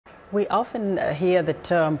We often hear the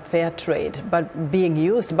term fair trade being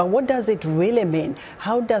used, but what does it really mean?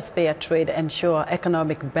 How does fair trade ensure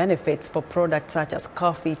economic benefits for products such as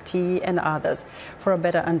coffee, tea, and others? For a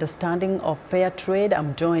better understanding of fair trade,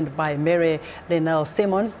 I'm joined by Mary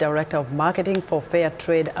Linnel-Simmons, Director of Marketing for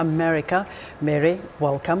Fairtrade America. Mary,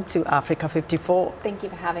 welcome to Africa 54. Thank you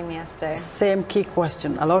for having me, Esther. Same key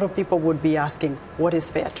question. A lot of people would be asking, what is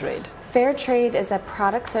fair trade? Fair trade is a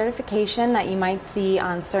product certification that you might see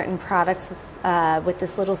on certain products with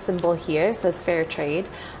this little symbol here. It says fair trade.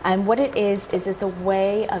 And what it is it's a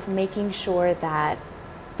way of making sure that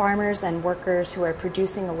farmers and workers who are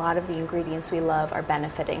producing a lot of the ingredients we love are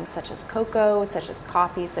benefiting, such as cocoa, such as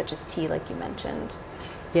coffee, such as tea, like you mentioned.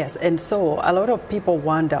 Yes, and so a lot of people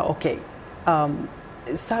wonder, okay,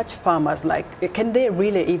 such farmers, can they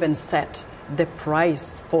really even set the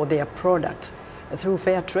price for their products through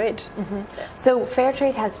fair trade? Mm-hmm. So fair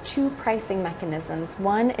trade has two pricing mechanisms.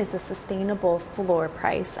 One is a sustainable floor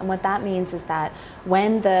price, and what that means is that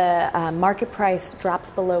when the market price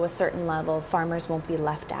drops below a certain level, farmers won't be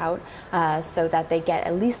left out, so that they get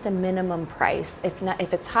at least a minimum price.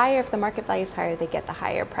 If it's higher, if the market value is higher, they get the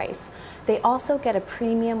higher price. They also get a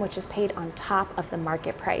premium which is paid on top of the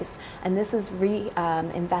market price, and this is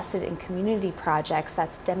invested in community projects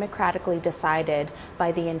that's democratically decided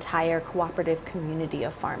by the entire cooperative community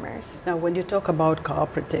of farmers. Now, when you talk about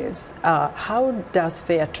cooperatives, how does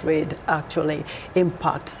fair trade actually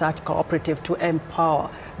impact such cooperative to empower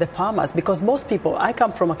the farmers? Because most people, I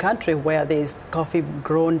come from a country where there's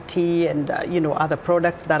coffee-grown tea and other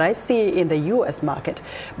products that I see in the U.S. market,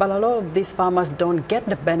 but a lot of these farmers don't get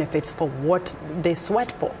the benefits for what they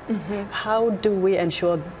sweat for. Mm-hmm. How do we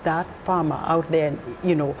ensure that farmer out there,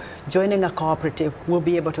 joining a cooperative will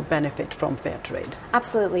be able to benefit from fair trade?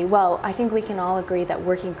 Absolutely. Well, I think we can all agree that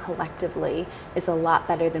working collectively is a lot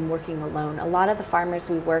better than working alone. A lot of the farmers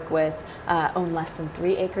we work with own less than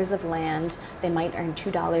 3 acres of land. They might earn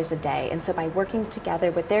 $2 a day. And so by working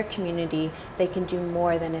together with their community, they can do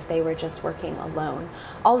more than if they were just working alone.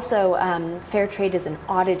 Also, fair trade is an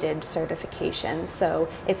audited certification. So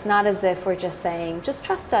it's not as if we're just saying, just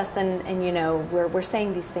trust us, and we're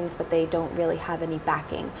saying these things, but they don't really have any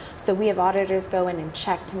backing. So we have auditors go in and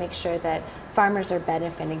check to make sure that farmers are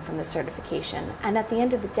benefiting from the certification. And at the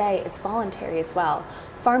end of the day, it's voluntary as well.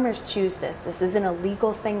 Farmers choose this. This isn't a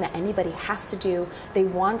legal thing that anybody has to do. They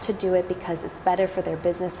want to do it because it's better for their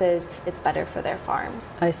businesses, it's better for their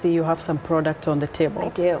farms. I see you have some products on the table. I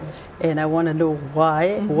do. And I want to know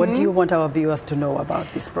why. Mm-hmm. What do you want our viewers to know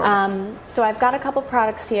about these products? So I've got a couple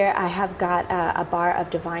products here. I have got a bar of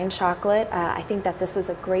divine chocolate. I think that this is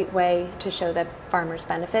a great way to show that farmers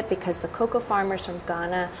benefit, because the cocoa farmers from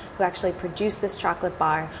Ghana who actually produce this chocolate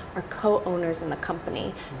bar are co-owners in the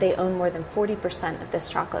company. They own more than 40% of this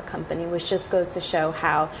chocolate company, which just goes to show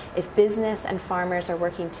how if business and farmers are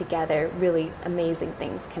working together, really amazing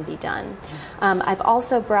things can be done. I've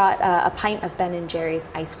also brought a pint of Ben & Jerry's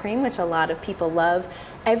ice cream, which a lot of people love.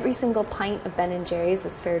 Every single pint of Ben & Jerry's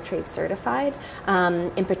is fair trade certified.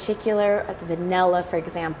 In particular, vanilla, for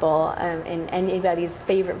example, and anybody's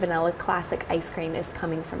favorite vanilla classic ice cream is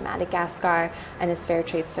coming from Madagascar and is fair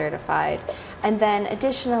trade certified. And then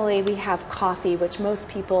additionally, we have coffee, which most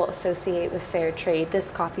people associate with fair trade.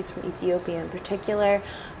 This coffee is from Ethiopia in particular,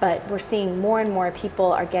 but we're seeing more and more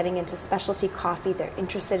people are getting into specialty coffee. They're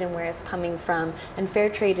interested in where it's coming from, and fair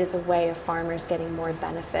trade is a way of farmers getting more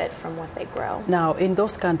benefit from what they grow. Now, in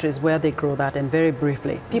those countries where they grow that, and very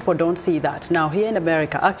briefly, people don't see that. Now, here in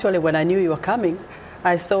America, actually, when I knew you were coming,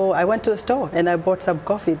 I went to a store and I bought some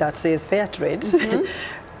coffee that says fair trade. Mm-hmm.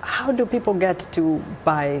 How do people get to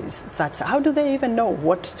buy such? How do they even know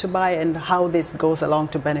what to buy and how this goes along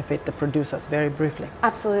to benefit the producers? Very briefly.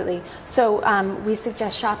 Absolutely. So we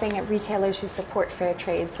suggest shopping at retailers who support fair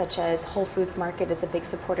trade, such as Whole Foods Market is a big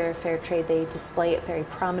supporter of fair trade. They display it very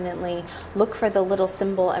prominently. Look for the little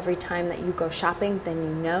symbol every time that you go shopping, then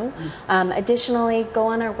you know. Additionally, go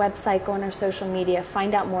on our website, go on our social media,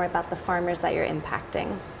 find out more about the farmers that you're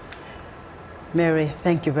impacting. Mary,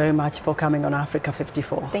 thank you very much for coming on Africa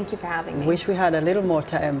 54. Thank you for having me. Wish we had a little more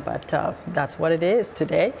time, but that's what it is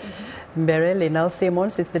today. Mm-hmm. Mary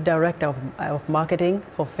Linnel-Simmons is the Director of Marketing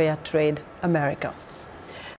for Fairtrade America.